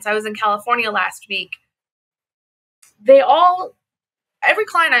institutional clients, I was in California last week, every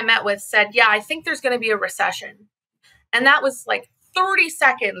client I met with said, yeah, I think there's going to be a recession. And that was like 30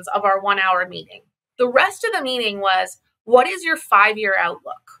 seconds of our 1 hour meeting. The rest of the meeting was, what is your 5-year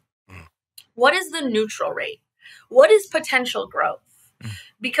outlook? What is the neutral rate? What is potential growth?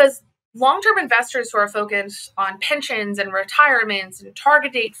 Because long-term investors who are focused on pensions and retirements and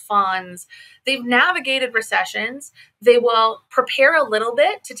target date funds, they've navigated recessions. They will prepare a little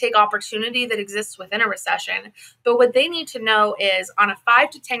bit to take opportunity that exists within a recession. But what they need to know is, on a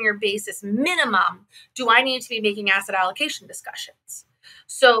 5 to 10 year basis minimum, do I need to be making asset allocation discussions?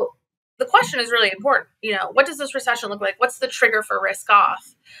 So the question is really important. What does this recession look like? What's the trigger for risk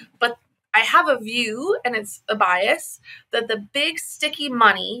off? But I have a view, and it's a bias, that the big sticky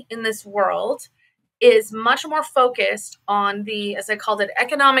money in this world is much more focused on the, as I called it,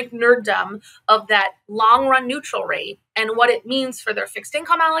 economic nerddom of that long run neutral rate and what it means for their fixed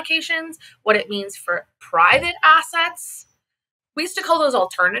income allocations, what it means for private assets. We used to call those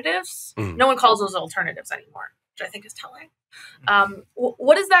alternatives. No one calls those alternatives anymore, which I think is telling.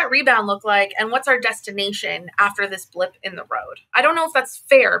 What does that rebound look like, and what's our destination after this blip in the road? I don't know if that's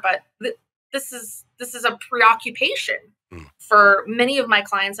fair, but this is a preoccupation for many of my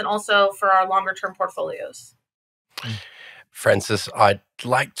clients, and also for our longer term portfolios. Francis, I'd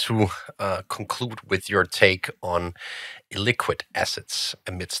like to conclude with your take on illiquid assets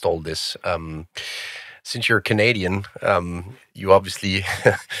amidst all this. Since you're Canadian, you're obviously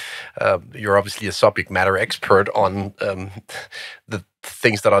a subject matter expert on the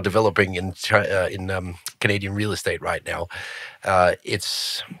things that are developing in Canadian real estate right now.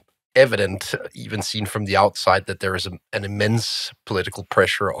 It's evident, even seen from the outside, that there is an immense political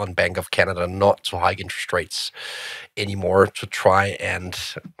pressure on Bank of Canada not to hike interest rates anymore, to try and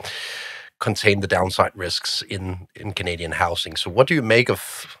contain the downside risks in Canadian housing. So what do you make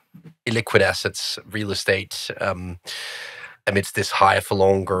of illiquid assets, real estate, amidst this higher for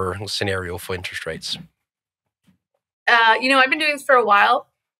longer scenario for interest rates? I've been doing this for a while.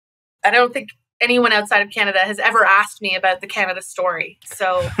 I don't think anyone outside of Canada has ever asked me about the Canada story.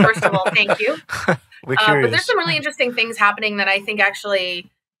 So first of all, thank you. We're curious. But there's some really interesting things happening that I think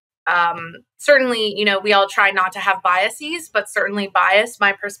actually, certainly, we all try not to have biases, but certainly bias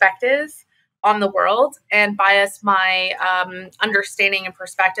my perspective on the world and bias my understanding and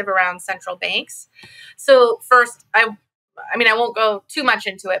perspective around central banks. So first, I won't go too much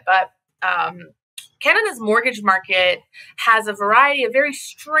into it, but Canada's mortgage market has a variety of very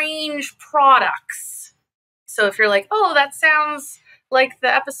strange products. So if you're like, oh, that sounds like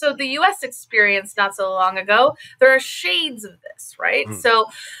the episode the U.S. experienced not so long ago, there are shades of this, right? So,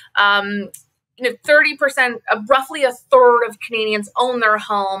 30%, roughly a third of Canadians own their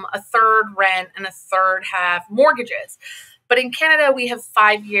home, a third rent, and a third have mortgages. But in Canada, we have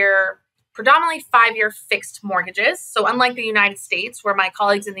predominantly 5-year fixed mortgages. So unlike the United States, where my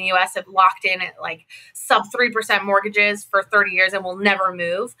colleagues in the US have locked in at like sub 3% mortgages for 30 years and will never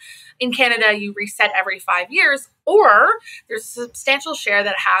move, in Canada, you reset every 5 years, or there's a substantial share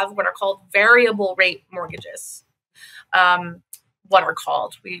that have what are called variable rate mortgages.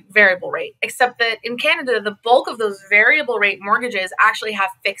 Variable rate, except that in Canada, the bulk of those variable rate mortgages actually have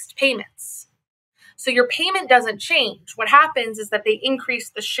fixed payments. So your payment doesn't change. What happens is that they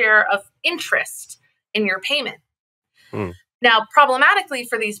increase the share of interest in your payment. Now, problematically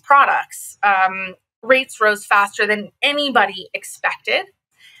for these products, rates rose faster than anybody expected.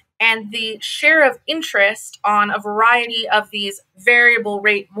 And the share of interest on a variety of these variable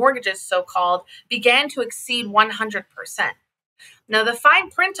rate mortgages, so-called, began to exceed 100%. Now, the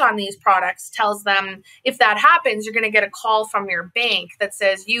fine print on these products tells them if that happens, you're going to get a call from your bank that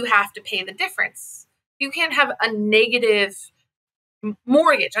says you have to pay the difference. You can't have a negative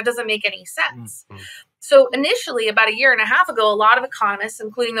mortgage. That doesn't make any sense. So initially, about a year and a half ago, a lot of economists,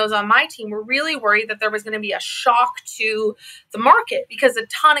 including those on my team, were really worried that there was going to be a shock to the market because a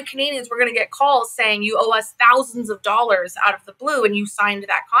ton of Canadians were going to get calls saying you owe us thousands of dollars out of the blue and you signed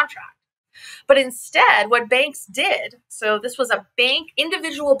that contract. But instead, what banks did, so this was a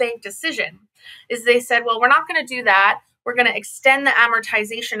individual bank decision, is they said, well, we're not going to do that. We're going to extend the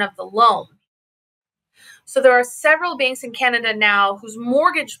amortization of the loan. So there are several banks in Canada now whose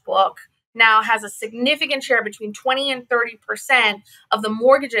mortgage book now has a significant share, between 20 and 30% of the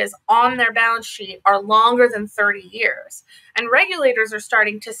mortgages on their balance sheet are longer than 30 years. And regulators are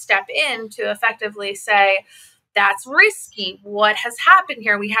starting to step in to effectively say, that's risky. What has happened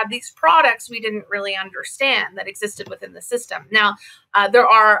here? We had these products we didn't really understand that existed within the system. Now, there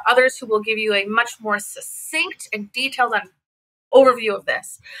are others who will give you a much more succinct and detailed overview of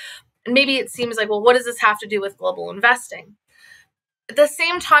this. And maybe it seems like, well, what does this have to do with global investing? At the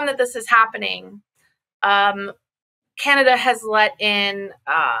same time that this is happening, Canada has let in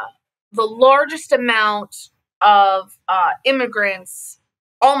the largest amount of immigrants,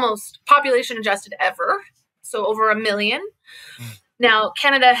 almost population adjusted ever, so over 1 million. Now,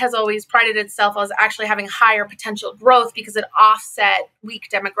 Canada has always prided itself as actually having higher potential growth because it offset weak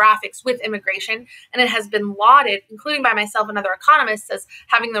demographics with immigration. And it has been lauded, including by myself and other economists, as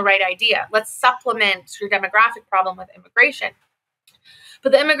having the right idea. Let's supplement your demographic problem with immigration.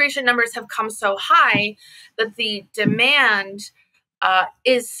 But the immigration numbers have come so high that the demand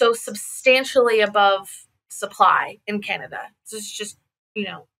is so substantially above supply in Canada. So it's just,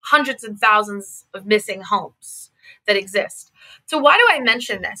 hundreds and thousands of missing homes that exist. So why do I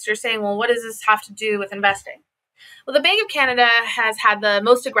mention this? You're saying, well, what does this have to do with investing? Well, the Bank of Canada has had the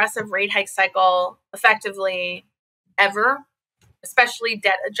most aggressive rate hike cycle effectively ever, especially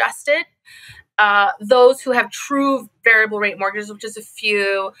debt adjusted. Those who have true variable rate mortgages, which is a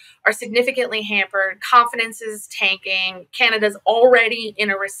few, are significantly hampered. Confidence is tanking. Canada's already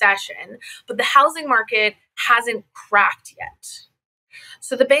in a recession, but the housing market hasn't cracked yet.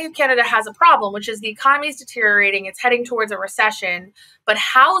 So the Bank of Canada has a problem, which is the economy is deteriorating. It's heading towards a recession, but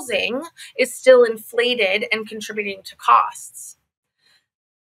housing is still inflated and contributing to costs.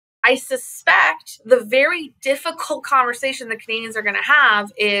 I suspect the very difficult conversation the Canadians are going to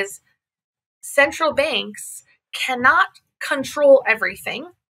have is central banks cannot control everything.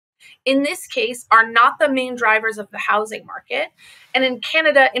 In this case, are not the main drivers of the housing market. And in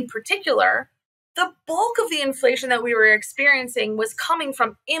Canada in particular, the bulk of the inflation that we were experiencing was coming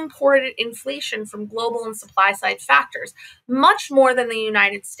from imported inflation from global and supply side factors, much more than the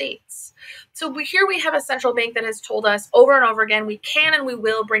United States. So here we have a central bank that has told us over and over again, we can and we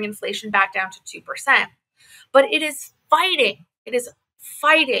will bring inflation back down to 2%. But it is fighting. It is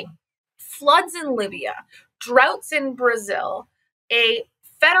fighting floods in Libya, droughts in Brazil, a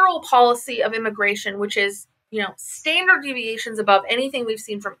federal policy of immigration, which is standard deviations above anything we've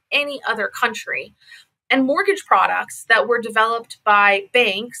seen from any other country, and mortgage products that were developed by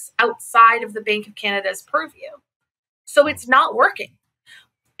banks outside of the Bank of Canada's purview. So it's not working.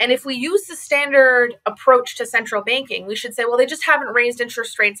 And if we use the standard approach to central banking, we should say, well, they just haven't raised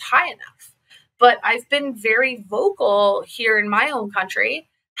interest rates high enough. But I've been very vocal here in my own country,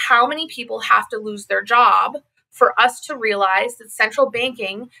 how many people have to lose their job for us to realize that central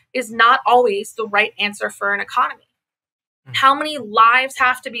banking is not always the right answer for an economy. How many lives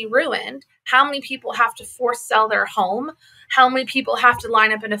have to be ruined? How many people have to force sell their home? How many people have to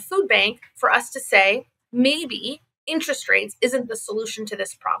line up in a food bank for us to say, maybe interest rates isn't the solution to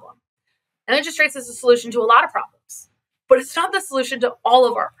this problem? And interest rates is the solution to a lot of problems, but it's not the solution to all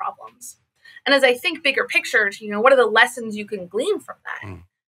of our problems. And as I think bigger picture, what are the lessons you can glean from that?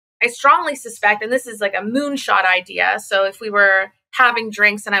 I strongly suspect, and this is like a moonshot idea, so if we were having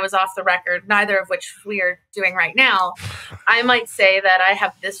drinks and I was off the record, neither of which we are doing right now, I might say that I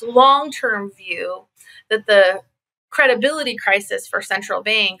have this long-term view that the credibility crisis for central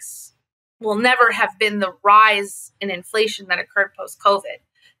banks will never have been the rise in inflation that occurred post-COVID.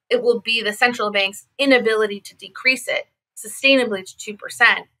 It will be the central bank's inability to decrease it sustainably to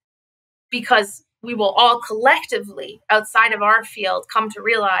 2%, because we will all collectively outside of our field come to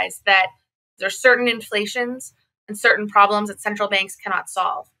realize that there's certain inflations and certain problems that central banks cannot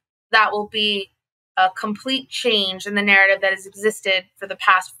solve. That will be a complete change in the narrative that has existed for the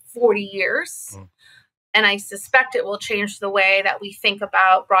past 40 years. And I suspect it will change the way that we think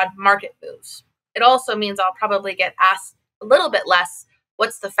about broad market moves. It also means I'll probably get asked a little bit less,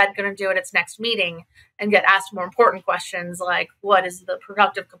 what's the Fed going to do at its next meeting, and get asked more important questions like, what is the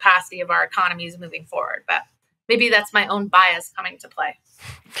productive capacity of our economies moving forward? But maybe that's my own bias coming to play.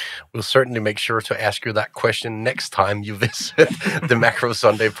 We'll certainly make sure to ask you that question next time you visit the Macro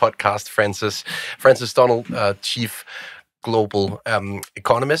Sunday podcast, Francis. Francis Donald, Chief Global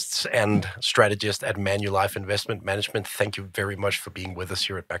Economist and Strategist at Manulife Investment Management. Thank you very much for being with us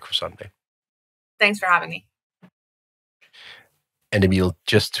here at Macro Sunday. Thanks for having me. And Emil,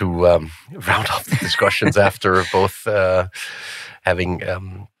 just to round off the discussions after both having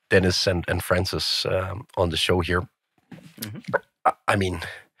Dennis and Francis on the show here. I mean,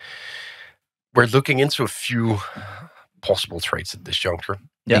 we're looking into a few possible trades at this juncture.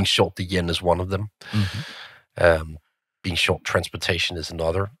 Yeah. Being short the yen is one of them. Being short transportation is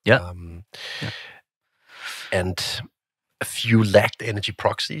another. Yeah. And a few lagged energy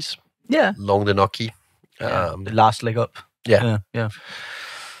proxies. Yeah. Long the Noki. The last leg up. Yeah.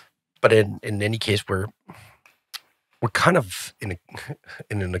 But in any case, we're kind of in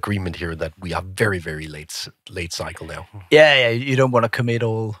an agreement here that we are very, very late cycle now. Yeah. You don't want to commit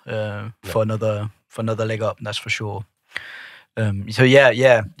all for another leg up. That's for sure. Taking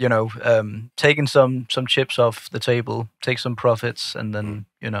some chips off the table, take some profits, and then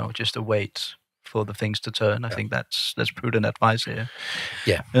just await for the things to turn. I think that's prudent advice here.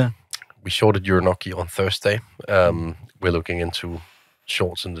 Yeah. We shorted Euronoki on Thursday. We're looking into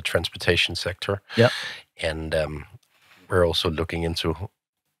shorts in the transportation sector. Yeah. And we're also looking into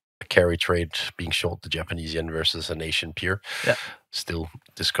a carry trade being short the Japanese yen versus an Asian peer. Yeah. Still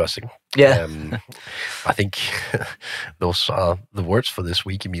discussing. Yeah. I think those are the words for this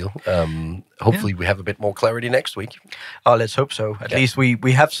week, Emil. Hopefully we have a bit more clarity next week. Oh, let's hope so. At least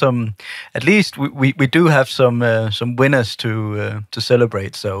we have some. At least we do have some winners to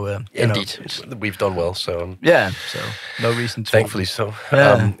celebrate. So indeed, we've done well. So so no reason to. Thankfully so.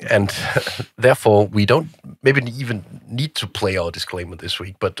 And therefore we don't maybe even need to play our disclaimer this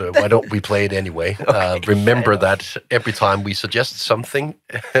week. But why don't we play it anyway? Okay, remember that every time we suggest something,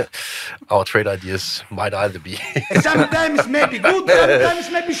 our trade ideas might either be sometimes maybe good, sometimes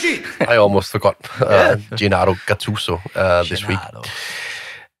maybe shit. I almost forgot Gennaro Gattuso this week.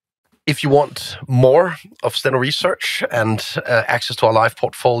 If you want more of Steno research and access to our live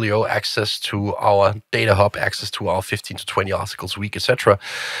portfolio, access to our data hub, access to our 15 to 20 articles a week, etc.,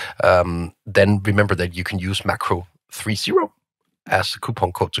 then remember that you can use macro30 as a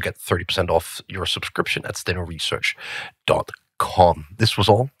coupon code to get 30% off your subscription at stenoresearch.com. This was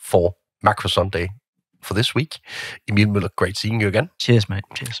all for Macro Sunday for this week. Emil Møller, great seeing you again. Cheers, mate.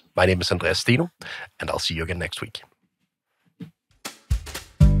 Cheers. My name is Andreas Steno, and I'll see you again next week.